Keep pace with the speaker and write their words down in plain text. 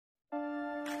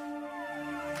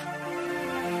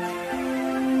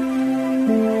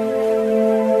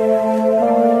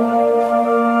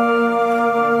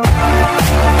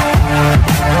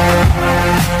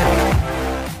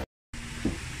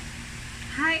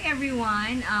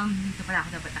everyone! Dito pala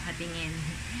ako dapat nakatingin.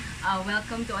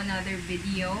 Welcome to another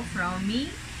video from me.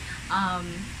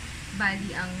 Bali,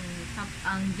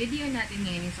 ang video natin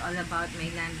ngayon is all about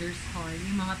my Landers haul.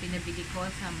 Yung mga pinabili ko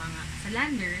sa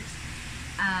Landers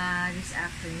this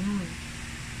afternoon.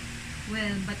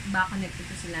 Well, ba't ba ako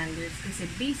nagpunta sa Landers? Kasi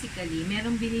basically,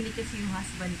 merong binili kasi yung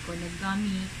husband ko na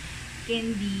gummy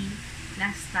candy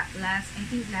I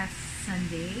think last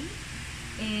Sunday.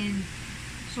 And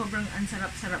sobrang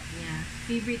ansarap-sarap niya.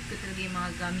 Favorite ko talaga yung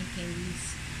mga gummy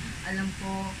candies. Alam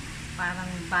ko, parang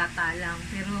bata lang.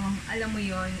 Pero, alam mo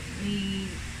yon,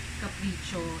 may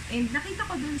capriccio. And nakita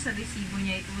ko dun sa resibo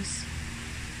niya, it was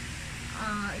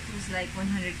like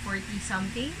 140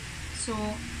 something. So,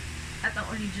 at ang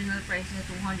original price na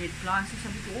 200 plus. So,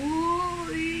 sabi ko,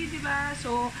 uy, diba?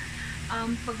 So,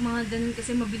 pag mga ganun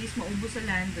kasi mabilis maubos sa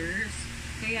Landers.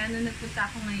 Kaya, nung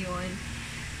nagpunta ako ngayon,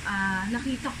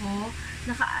 nakita ko,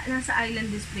 nasa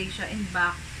island display siya and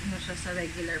back na siya sa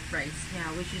regular price niya,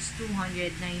 which is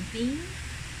 219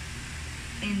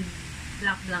 and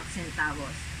blank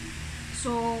centavos.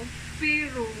 So,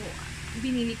 pero,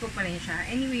 binili ko pa rin siya.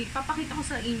 Anyway, papakita ko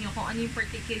sa inyo kung ano yung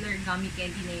particular gummy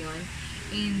candy na yon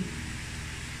and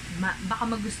baka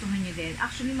magustuhan nyo din.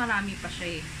 Actually, marami pa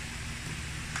siya eh.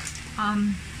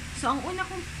 So, ang una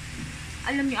kong,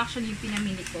 alam nyo actually yung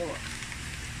pinamili ko,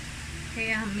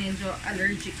 kaya medyo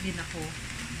allergic din ako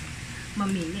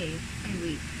mamili. Ay,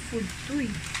 wait. Food to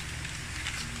eh.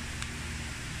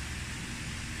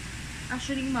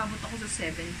 Actually, umabot ako sa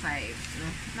 7.5.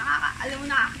 No? Alam mo,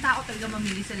 nakakatakot talaga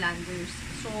mamili sa Landers.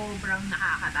 Sobrang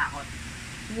nakakatakot.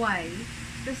 Why?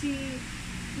 Kasi,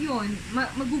 yun,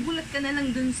 magugulat ka na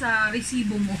lang dun sa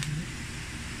resibo mo.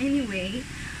 Anyway,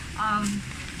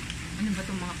 ano ba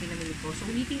itong mga pinamili ko? So,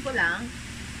 ulitin ko lang,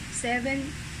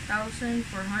 7,445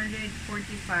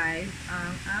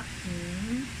 ang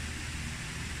aking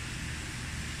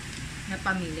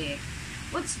napamili.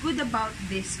 What's good about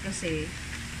this kasi,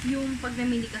 yung pag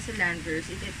namili ka sa Landers,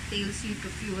 it entails you to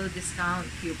fuel discount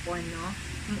coupon, no?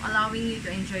 Yung allowing you to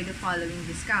enjoy the following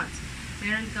discounts.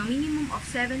 Meron kang minimum of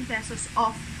 7 pesos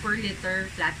off per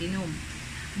liter platinum.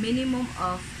 Minimum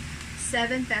of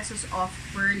 7 pesos off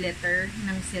per liter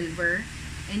ng silver.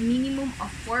 And minimum of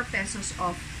 4 pesos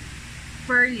off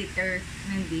per liter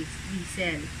ng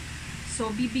diesel.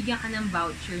 So, bibigyan ka ng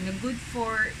voucher na good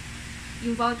for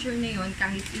yung voucher na yon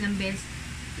kahit ilan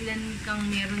kang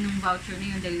meron ng voucher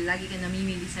na yun dahil lagi ka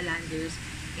namimili sa Landers,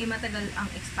 eh matagal ang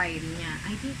expiry niya.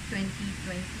 I think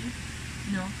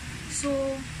 2020, no?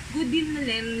 So, good deal na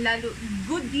din, lalo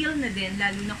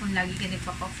na kung lagi ka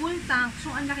nagpapa-full tank. So,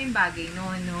 ang laking bagay,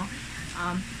 no?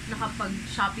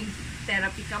 Nakapag-shopping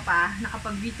therapy ka pa,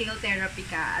 nakapag-retail therapy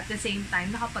ka, at the same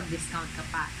time, nakapag-discount ka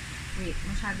pa. Wait,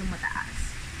 masyadong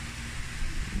mataas.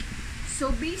 So,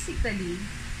 basically,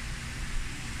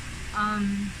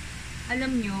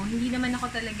 alam nyo, hindi naman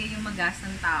ako talaga yung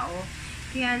magastang tao.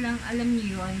 Kaya lang, alam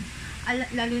nyo yun,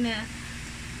 lalo na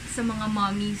sa mga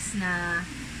mommies na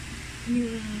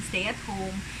yung stay at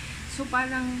home. So,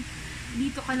 parang,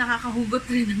 dito ka nakakahugot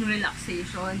rin ng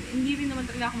relaxation. Hindi rin naman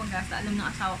talaga ako magasta. Alam ng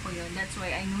asawa ko yun. That's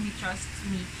why I know he trusts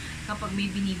me kapag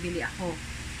may binibili ako.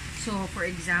 So, for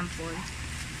example,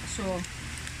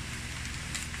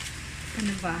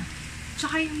 ano ba?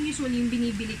 Tsaka yung usually yung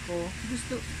binibili ko,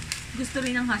 gusto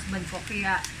rin ng husband ko.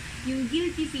 Kaya, yung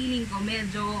guilty feeling ko,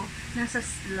 medyo nasa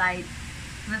slight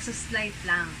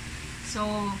lang.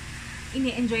 So,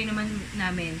 ini-enjoy naman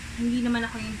namin. Hindi naman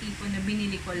ako yung tipo na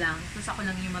binili ko lang, tapos ako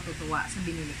lang yung matutuwa sa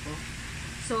binili ko.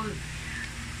 So,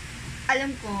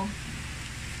 alam ko,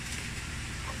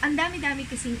 ang dami-dami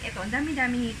kasing ito, ang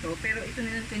dami-dami nito, pero ito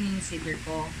na lang consider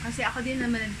ko. Kasi ako din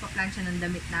naman nagpa-plansya ng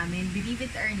damit namin. Believe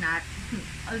it or not,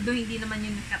 although hindi naman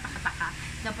yung nagkataka-taka,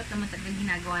 dapat naman talaga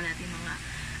ginagawa natin mga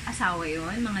asawa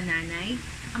yon, mga nanay,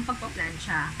 ang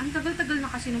pagpa-plansya. Ang tagal-tagal na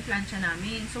kasi ng plansya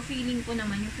namin. So, feeling ko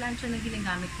naman, yung plansya na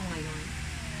ginagamit ko ngayon,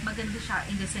 maganda siya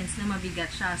in the sense na mabigat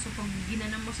siya. So, pag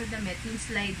ginanong mo sa damit, yung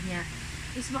slide niya,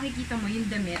 is makikita mo yung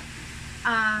damit,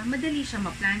 madali siya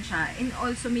ma-plansya. And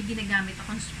also, may ginagamit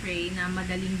akong spray na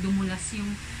madaling dumulas yung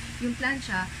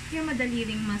plansya, kaya madali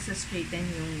ring masa-straighten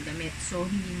yung damit. So,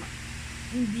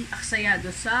 hindi aksayado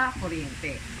sa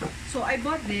kuryente. So, I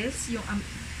bought this, yung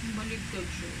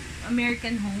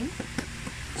American Home.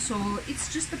 So, it's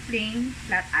just a plain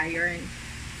flat iron.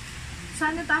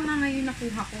 Sana tama nga yung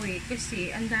nakuha ko eh,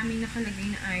 kasi ang daming nakalagay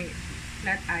na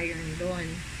flat iron doon.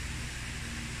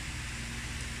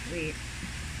 Wait.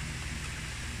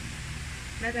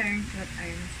 Flat iron. Flat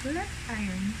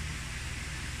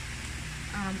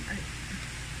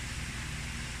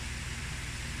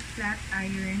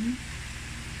iron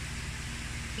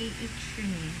AH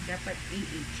yun eh. Dapat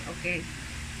AH. Okay.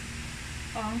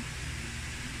 Oh.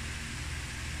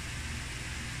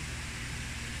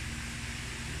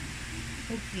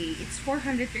 Okay. It's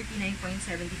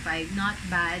 439.75. Not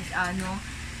bad.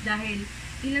 Dahil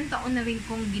ilang taon na rin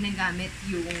kong ginagamit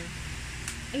yung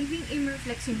I think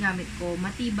Immerflex yung gamit ko.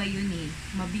 Matibay yun eh.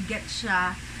 Mabigat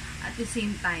siya. At the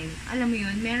same time, alam mo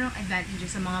yun, merong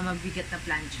advantages sa mga mabigat na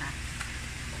plancha.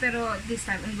 Pero this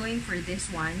time, I'm going for this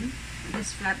one.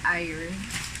 This flat iron.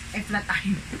 Flat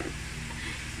iron.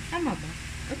 Tama ba?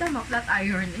 O tama, flat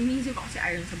iron. Iniisip ako si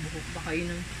iron sa buhok. Baka yun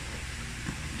ang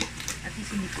at least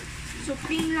hindi ko. So,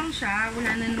 plain lang siya.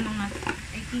 Wala na ng mga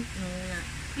I think, no,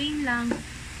 plain lang.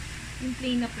 Yung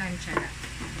plain na plancha na.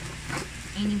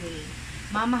 Anyway,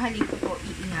 mamahalin ko to,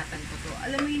 iingatan ko to.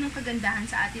 Alam mo yun ang kagandahan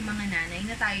sa ating mga nanay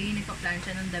na tayo yung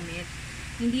nagpa-plancha ng damit.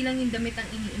 Hindi lang yung damit ang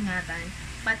iniingatan,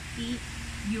 pati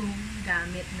yung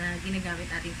gamit na ginagamit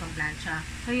nating pang-plancha.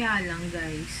 Kaya lang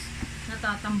guys,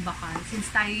 natatambakan.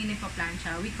 Since tayo yung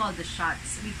nagpa-plancha, we call the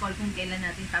shots. We call kung kailan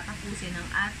natin tatapusin ang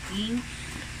ating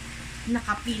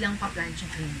nakapilang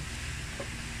pa-planchahin.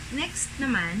 Next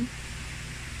naman,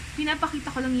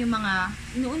 pinapakita ko lang yung mga,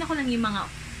 inuuna ko lang yung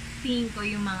mga tingin ko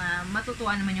yung mga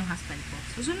matutuwa naman yung husband ko.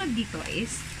 Susunod dito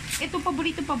is, ito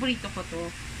paborito ko to.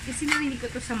 Kasi narinig ko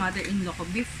to sa mother-in-law ko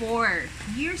before,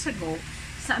 years ago,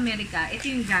 sa Amerika. Ito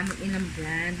yung gamit nilang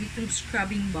brand, itong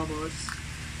scrubbing bubbles.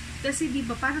 Kasi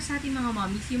diba, para sa ating mga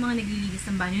mommies, yung mga naglilinis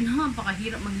ng banyo,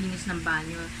 napakahirap maglinis ng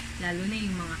banyo. Lalo na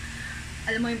yung mga,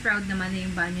 alam mo yung proud naman na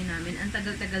yung banyo namin, ang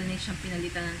tagal-tagal na siyang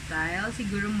pinalitan ng tile.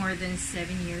 Siguro more than 7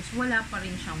 years, wala pa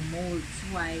rin siyang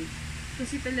molds. Why?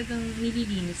 Kasi talagang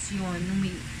nililinis yun nung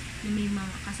may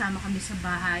mga kasama kami sa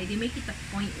bahay. They make it a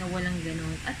point na walang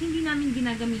ganun. At hindi namin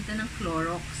ginagamitan ng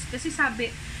Clorox. Kasi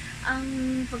sabi, ang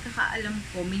pagkakaalam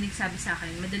ko, may nagsabi sa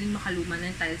akin, madaling makaluma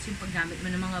ng tiles yung paggamit mo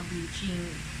ng mga bleaching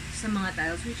sa mga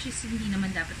tiles, which is hindi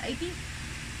naman dapat. I think,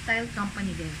 tile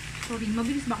company din. Sorry,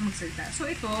 mabilis ba ako magsalita? So,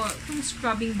 itong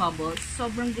scrubbing bubbles,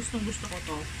 sobrang gustong-gusto ko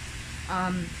to.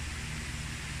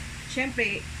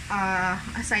 Syempre,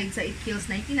 aside sa it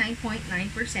kills 99.9%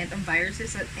 of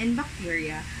viruses and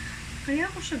bacteria,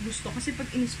 kaya ko siya gusto kasi pag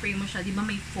in-spray mo siya, di ba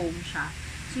may foam siya.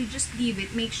 So, you just leave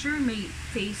it. Make sure may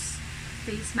face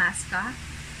mask ka,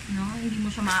 no? Hindi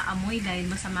mo siya maaamoy dahil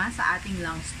masama sa ating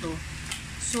lungs to.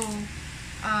 So,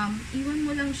 iwan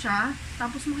mo lang siya,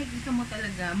 tapos makikita mo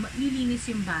talaga,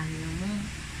 lilinis yung banyo mo.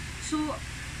 So,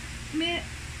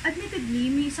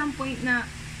 admittedly, may some point na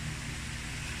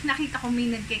nakita ko may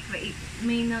nagke-create,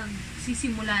 may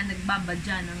nagsisimula,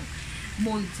 nagbabadya ng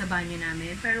mold sa banyo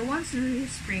namin. Pero once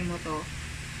na-spray mo to,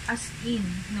 as in,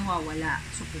 nawawala.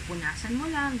 So, pupunasan mo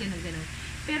lang, ganun-ganun.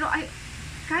 Pero,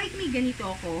 kahit may ganito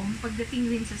ako,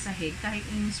 pagdating rin sa sahig, kahit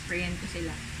in-sprayan ko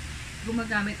sila,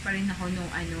 gumagamit pa rin ako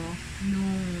nung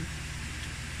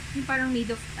yung parang made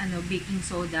of, baking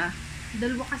soda.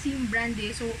 Dalawa kasi yung brand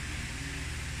eh. So,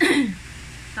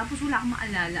 tapos wala akong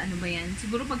maalala, ano ba yan?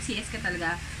 Siguro pag CS ka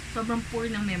talaga, sobrang poor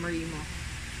ng memory mo.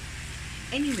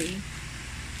 Anyway,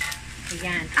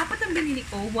 ayan. 4 ang binili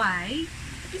ko. Why?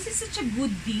 This is such a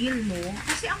good deal, no?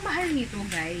 Kasi ang mahal nito,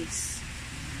 guys.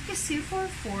 Kasi for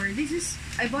 4,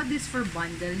 I bought this for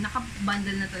bundle.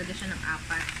 Naka-bundle na talaga siya ng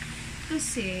 4.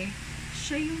 Kasi,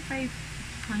 siya yung 500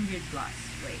 plus.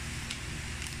 Wait.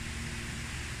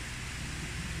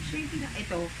 Siya yung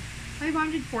ito.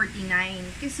 549.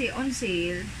 Kasi on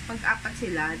sale, pag 4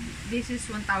 sila, this is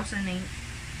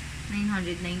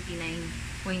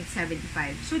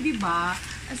 1,999.75. So, diba,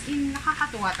 as in,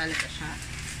 nakakatuwa talaga siya.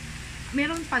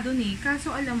 Meron pa dun eh. Kaso,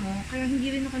 alam mo, kaya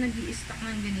hindi rin ako nag-i-stock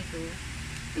ng ganito.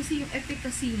 Kasi yung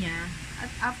efficacy niya, at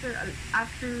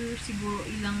after siguro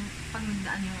ilang pag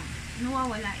nagdaan yung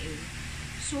nawawala eh.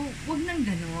 So, wag nang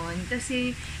ganon.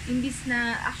 Kasi, imbis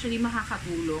na actually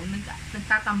makakatulong,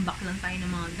 nagtatambak lang tayo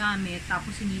ng mga gamit,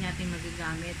 tapos hindi natin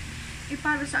magagamit. Eh,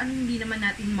 para saan hindi naman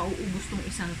natin mauubos tong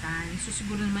isang can? So,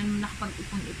 siguro naman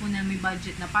nakapag-ipon-ipon na may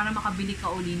budget na para makabili ka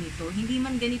uli nito. Hindi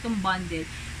man ganitong bundle,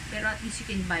 pero at least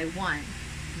you can buy one.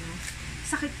 No?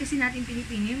 Sakit kasi natin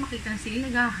Pilipino, yung makita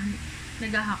sila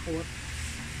naghahakot.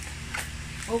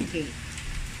 Okay.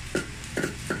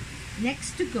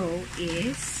 Next to go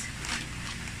is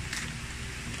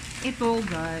ito,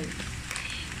 guys.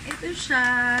 Ito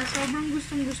siya. Sobrang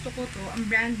gustong-gusto ko to. Ang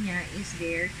brand niya is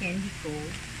there, Candy Co.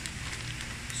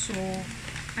 So,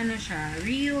 ano siya?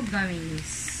 Real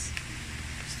gummies.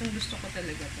 Gustong-gusto ko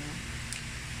talaga to.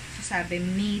 So, sabi,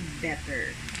 made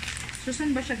better. So,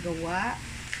 saan ba siya gawa?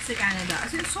 Sa Canada.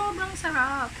 As in, sobrang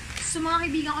sarap. Sa mga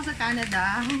kaibigan ko sa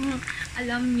Canada,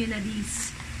 alam nyo na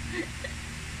this.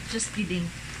 Just kidding.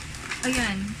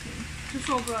 Ayan.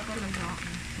 So, sobra talaga ako.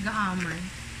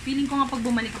 Gahaman. Feeling ko nga pag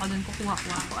bumalik ako doon,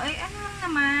 kukuha-kuha ko. Ay, ano lang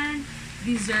naman,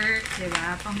 dessert,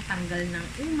 diba? Pangtanggal ng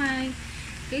umay.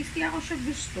 Guys, kaya ako siya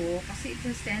gusto kasi it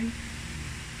has 10%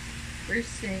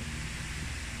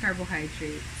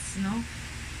 carbohydrates, no?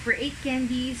 For 8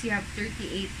 candies, you have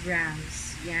 38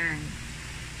 grams. Yan.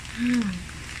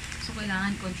 So,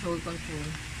 kailangan control.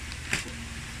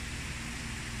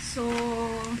 So,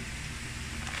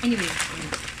 anyway,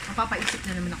 mapapaisip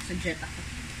na naman ako sa jet ako.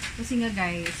 Kasi nga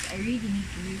guys, I really need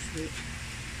to lose weight.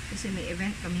 Kasi may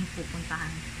event kaming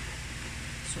pupuntahan.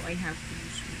 So, I have to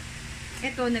lose weight.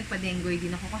 Ito, nagpa-dengoy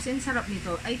din ako. Kasi ang sarap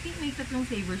nito. I think may 3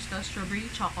 flavors to. Strawberry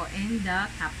choco and the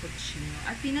cappuccino.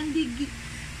 At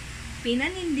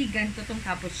pinanindigan ko tong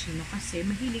cappuccino kasi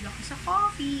mahilig ako sa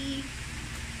coffee.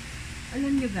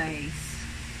 Alam nyo guys,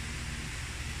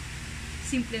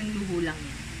 simpleng luho lang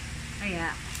yan.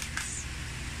 Kaya,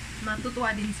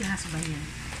 matutuwa din si husband yan.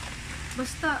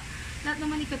 Basta, lahat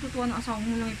naman ikatutuwa ng asawa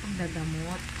mo lang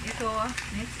ipagdadamot. Ito,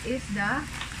 next is the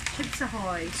Chips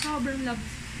Ahoy. Sobrang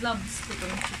loves ko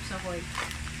itong Chips Ahoy.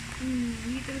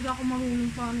 Hindi talaga ako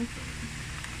marunong paano ito.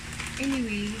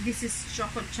 Anyway, this is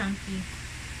Choco Chunky.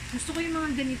 Gusto ko yung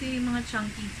mga ganito, yung mga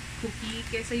chunky cookie,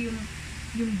 kesa yung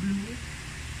blue.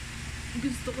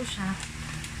 Gusto ko siya.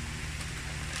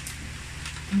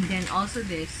 And then, also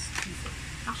this.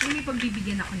 Actually, may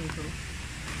pagbibigyan ako nito.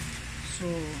 So,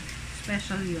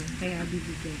 special yun. Kaya,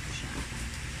 bibigyan ko siya.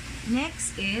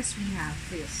 Next is, we have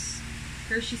this.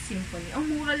 Hershey Symphony.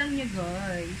 Ang mura lang niya,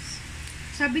 guys.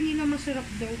 Sabi nila, masarap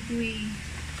daw ito eh.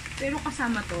 Pero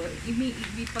kasama to,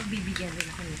 pagbibigyan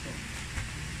rin ako nito.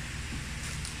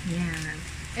 Yan.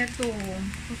 Ito,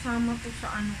 kasama to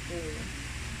sa ano ko.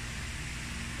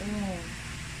 Oh.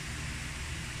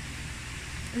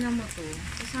 Alam mo to,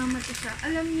 kasama to sa,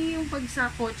 alam niyo yung pag sa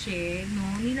kotse,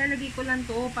 no, nilalagay ko lang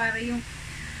to para yung,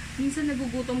 minsan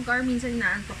nagugutom ka, minsan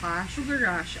inaanto ka, sugar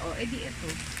rush, o, edi ito.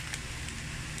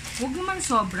 Huwag naman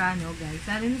sobra, no, guys,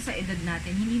 lalo na sa edad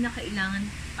natin, hindi na kailangan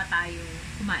pa tayo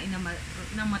kumain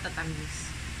ng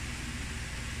matatamis.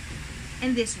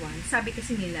 And this one, sabi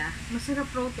kasi nila, masarap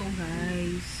raw to,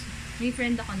 guys. May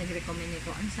friend ako nag-recommend nito,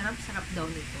 ang sarap-sarap daw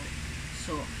nito.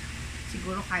 So,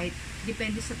 siguro kahit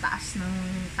depende sa taas ng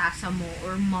tasa mo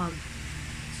or mug.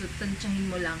 So,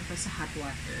 tansyahin mo lang pa sa hot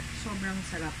water. Sobrang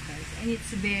sarap, guys. And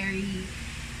it's very,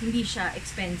 hindi siya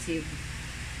expensive.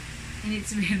 Hindi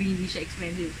siya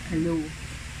expensive. Hello.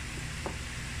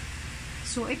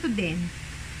 So, ito din.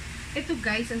 Ito,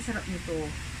 guys, ang sarap nito.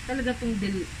 Talaga tong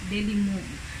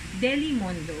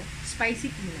Delimondo Spicy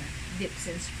Tuna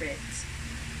Dips and Spreads.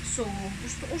 So,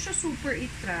 gusto ko siya super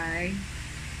i-try.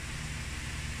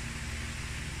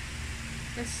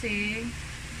 Kasi,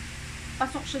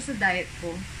 pasok siya sa diet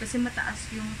ko. Kasi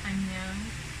mataas yung kanyang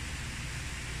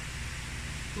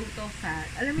total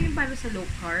fat. Alam mo yung para sa low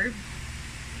carb?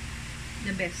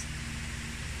 The best.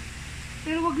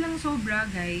 Pero wag lang sobra,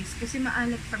 guys. Kasi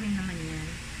maalat pa rin naman yan.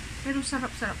 Pero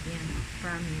sarap-sarap yan.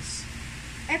 Promise.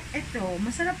 At ito,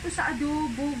 masarap to sa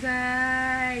adobo,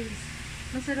 guys.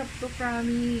 Masarap to,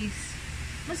 promise.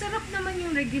 Masarap naman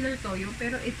yung regular toyo,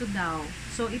 pero ito daw.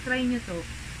 So, itry nyo to.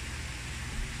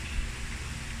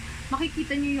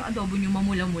 Makikita nyo yung adobo nyo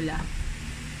mamula-mula.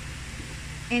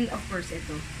 And of course,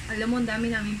 ito. Alam mo, ang dami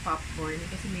namin popcorn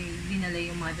kasi may dinala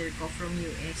yung mother ko from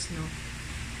US, no?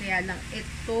 Kaya lang,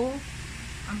 ito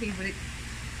ang favorite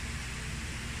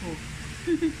ko.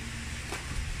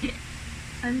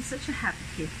 I'm such a happy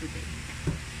kid today.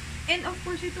 And of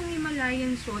course, itong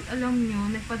Himalayan salt, alam nyo,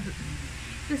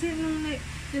 kasi nung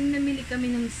namili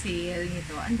kami ng sale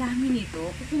nito, ang dami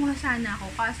nito, kukuha sana ako.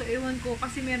 Kaso, ewan ko,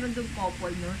 kasi meron doon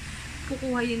couple, no?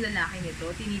 Kukuha yung lalaki nito,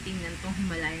 tinitingnan tong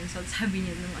Himalayan salt, sabi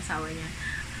niya nung asawa niya,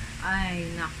 ay,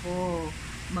 nako,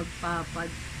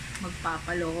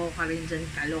 magpapaloko ka rin dyan,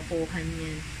 kalokohan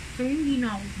yan. So, hindi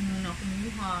na ako muna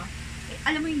kumuha.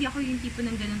 Alam mo, hindi ako yung tipo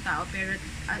ng ganung tao, pero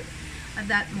at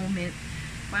that moment,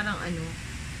 parang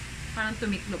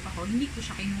tumiklop ako, hindi ko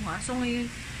siya kinuha. So, ngayon,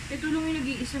 ito lang yung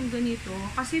nag-iisang ganito,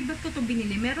 kasi ba't ko ito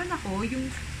binili? Meron ako,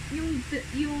 yung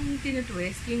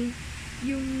tinutwist,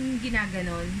 yung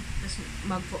ginaganon,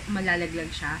 tapos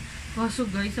malalaglag siya. Kaso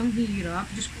guys, ang hirap.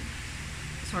 Diyos ko,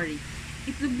 sorry.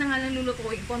 Itlog na nga lang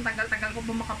lulutuin ko. Ang tagal-tagal ko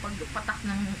pa makapagpatak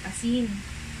ng asin.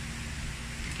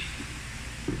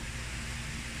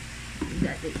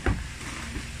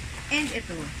 And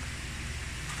ito,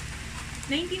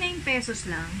 99 pesos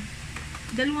lang.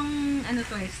 Dalawang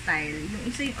style. Yung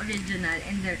isa yung original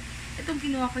and itong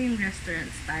kinuha ko yung restaurant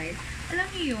style. Alam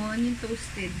niyo yun, yung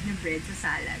toasted na bread sa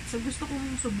salad. So gusto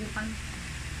kong subukan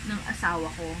ng asawa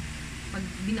ko pag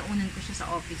binaunan ko siya sa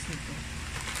office nito.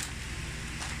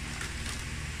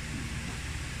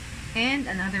 And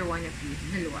another one of these.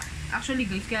 Dalawa. Actually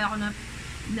guys, kaya ako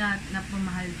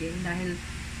napamahal din dahil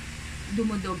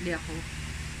dumodoble ako.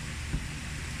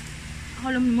 Ako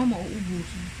alam mo,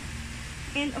 mauubusin.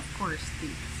 And of course,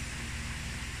 this.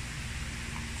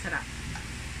 Sarap.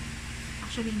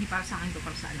 Actually, hindi para sa akin to,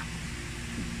 para sa anak ko.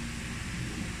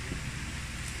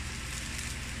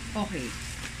 Okay.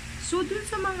 So, dun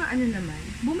sa mga ano naman,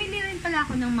 bumili rin pala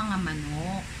ako ng mga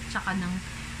manok, tsaka ng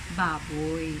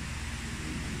baboy.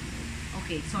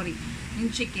 Okay, sorry.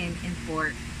 Yung chicken and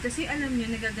pork. Kasi alam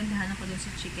nyo, nagagandahan ako dun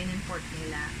sa chicken and pork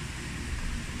nila.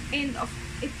 And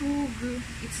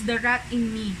it's the rat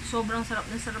in me. Sobrang sarap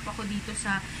na sarap ako dito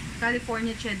sa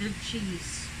California cheddar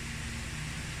cheese.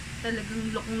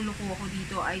 Talagang lukong-luko ako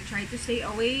dito. I tried to stay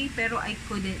away, pero I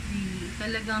couldn't really.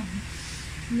 Talagang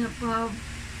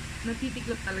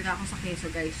natitiklop talaga ako sa keso,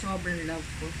 guys. Sobrang love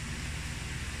ko.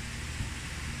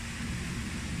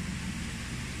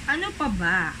 Ano pa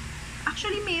ba?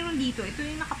 Actually, mayroon dito. Ito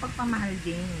yung nakapagpamahal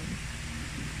din.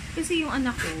 Kasi yung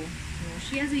anak ko,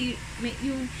 she has a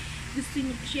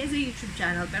YouTube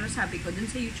channel, pero sabi ko, dun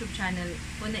sa YouTube channel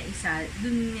ko na isa,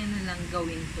 dun niya na lang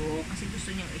gawin to, kasi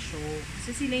gusto niyang i-show.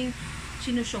 Kasi sila yung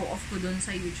sino-show off ko dun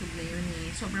sa YouTube na yun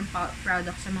eh. Sobrang proud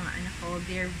ako sa mga anak ko.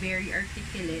 They're very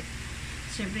articulate.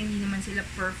 Siyempre, hindi naman sila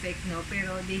perfect, no?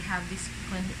 Pero they have this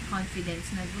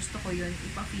confidence na gusto ko yun,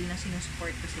 ipa-feel na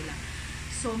sinusupport ko sila.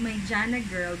 So, my Jana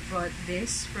girl brought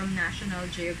this from National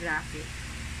Geographic.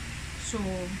 So,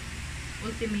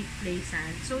 ultimate play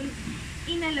sand. So,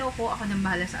 inalaw ko, ako nang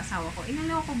bahala sa asawa ko,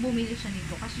 inalaw ko bumili siya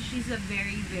nito kasi she's a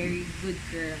very, very good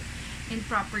girl. And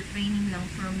proper training lang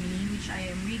from me, which I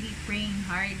am really praying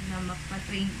hard na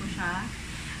mapatrain ko siya.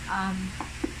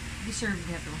 Deserve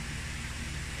niya to.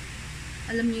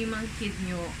 Alam niyo yung mga kid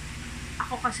nyo,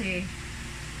 ako kasi,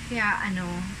 kaya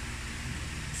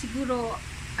siguro,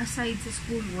 aside sa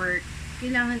schoolwork,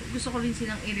 gusto ko rin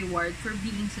silang i-reward for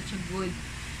being such a good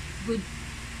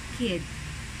kid,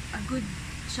 a good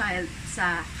child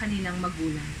sa kanilang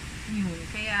magulang. Yun.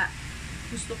 Kaya,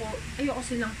 ayoko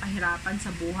silang pahirapan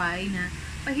sa buhay, na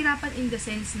pahirapan in the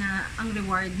sense na ang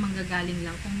reward manggagaling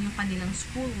lang kung yung kanilang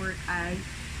schoolwork ay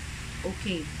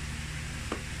okay.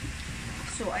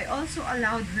 So, I also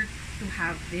allowed her to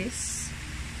have this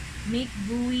Make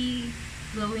Gooey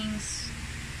Glowing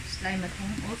Slime at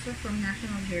Home, also from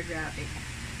National Geographic.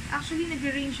 Actually,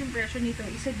 nag-range yung presyo nito.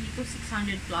 Isa dito,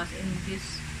 600 plus, and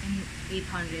this,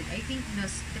 800. I think the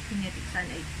kinetic sun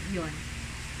ay yun.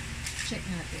 Check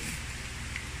natin.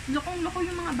 Lokong-loko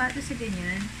yung mga bata sa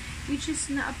ganyan, which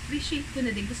is na-appreciate ko na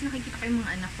din kasi nakikita ko yung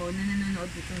mga anak ko na nanonood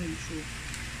nitong YouTube.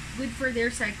 Good for their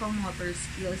psychomotor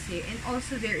skills eh, and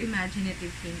also their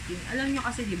imaginative thinking. Alam nyo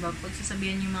kasi, diba, pag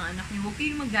sasabihan yung mga anak nyo, huwag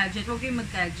kayong mag-gadget, huwag kayong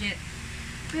mag-gadget.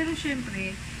 Pero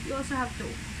syempre, you also have to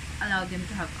allow them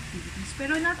to have activities.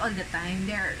 Pero not all the time.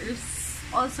 There is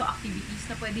also activities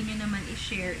na pwede nyo naman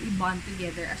i-share, i-bond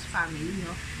together as family,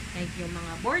 no? Like yung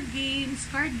mga board games,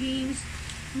 card games,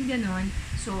 yung ganon.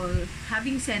 So,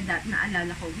 having said that,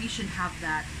 naalala ko, we should have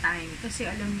that time. Kasi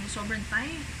alam nyo,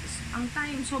 ang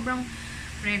time, sobrang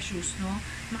precious, no?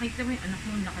 Makikita mo yung anak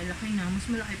mo, laki-laki na, mas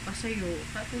malaki pa sa'yo.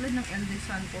 Katulad ng eldest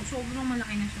son ko, sobrang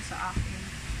malaki na siya sa akin.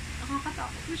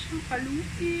 Nakakatakot na siyang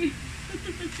paluti.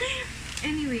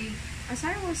 Anyway, as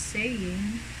I was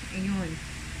saying, ayun,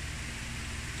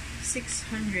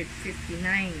 659.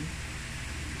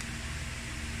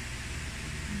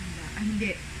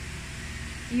 Hindi.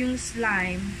 Yung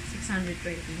slime,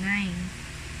 629.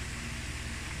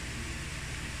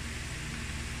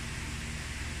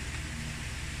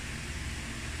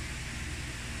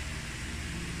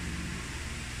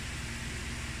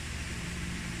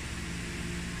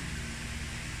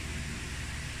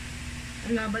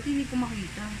 Wala, ba't hindi ko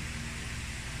makita?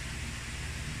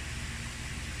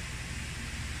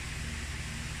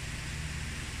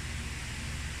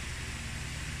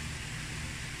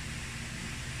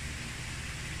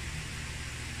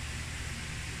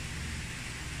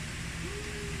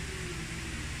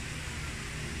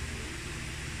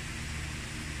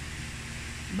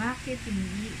 Bakit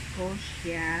hindi ko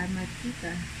siya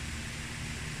makita?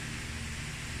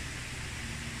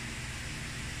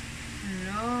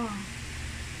 Hello?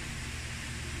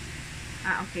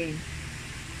 Okay.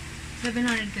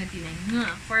 729.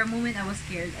 For a moment, I was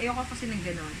scared. Ayoko kasi ng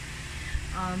ganon.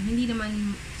 Hindi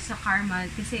naman sa karma,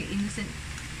 kasi innocent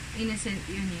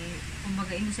yun eh.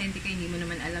 Kumbaga, innocent ka, hindi mo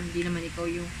naman alam, hindi naman ikaw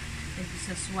yung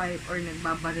nagsaswipe or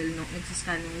nagbabaril, no,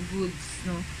 nagsascan ng goods,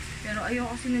 no. Pero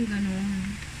ayoko kasi ng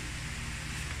ganon.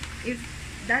 If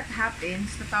that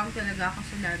happens, tatawag talaga ako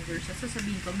sa landlord.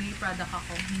 Sasabihin ko, may product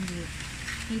ako,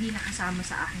 hindi nakasama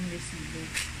sa aking resibo.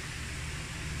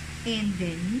 And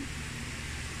then,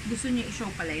 Gusto niya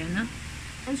i-show pala yun, na?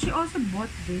 And she also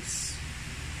bought this.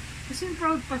 Kasi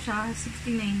proud pa siya.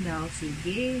 69 daw.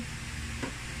 Sige.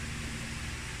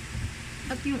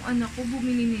 At yung anak ko,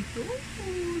 bumili nito.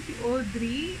 Oh, si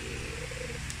Audrey.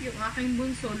 Yung aking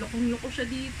bunso. Lokong-loko siya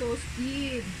dito.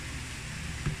 Skid.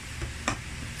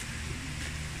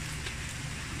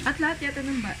 At lahat yata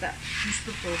ng bata.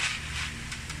 Gusto to.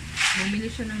 Bumili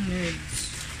siya ng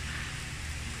nerds.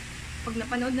 Pag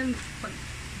napanood ng...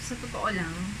 sa totoo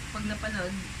lang, pag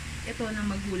napanood ito ng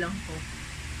magulang ko,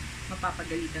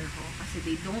 mapapagalitan ako kasi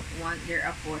they don't want their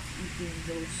apos eating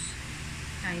those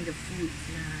kind of foods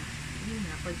na yun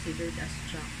na, considered as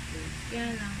junk food.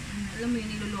 Kaya lang, alam mo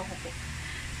yun, niloloko ko.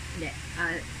 Hindi,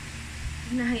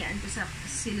 hinahayaan ko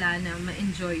sila na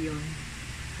ma-enjoy yun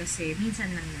kasi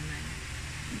minsan lang naman.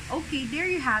 Okay, there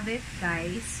you have it,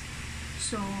 guys.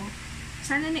 So,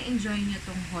 sana na-enjoy nyo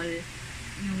tong haul,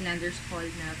 yung Landers haul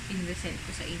na pinresent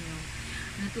ko sa inyo.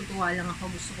 Natutuwa lang ako,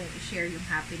 gusto kong i-share yung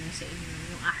happiness sa inyo,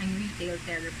 yung aking retail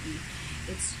therapy.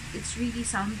 It's really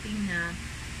something na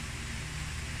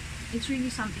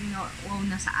wow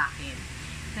na sa akin.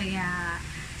 Kaya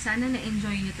sana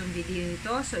na-enjoy nyo tong video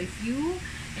nito. So if you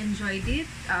enjoyed it,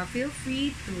 feel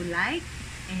free to like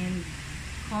and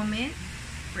comment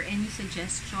for any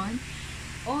suggestion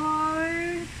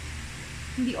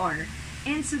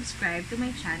and subscribe to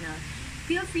my channel.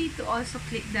 Feel free to also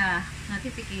click the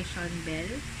notification bell,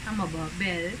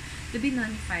 bell, to be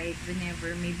notified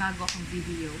whenever may bago akong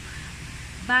video.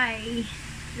 Bye!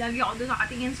 Lagi ako doon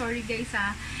nakatingin. Sorry guys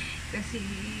kasi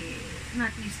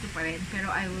not used to pa rin.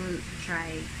 Pero I will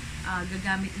try.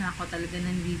 Gagamit na ako talaga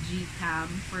ng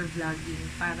Digicam for vlogging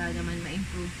para naman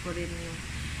ma-improve ko rin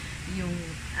yung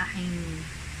aking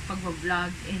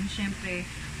pag-vlog and syempre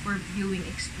for viewing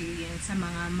experience sa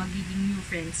mga magiging new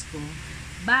friends ko.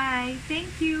 Bye!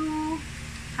 Thank you!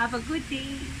 Have a good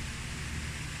day!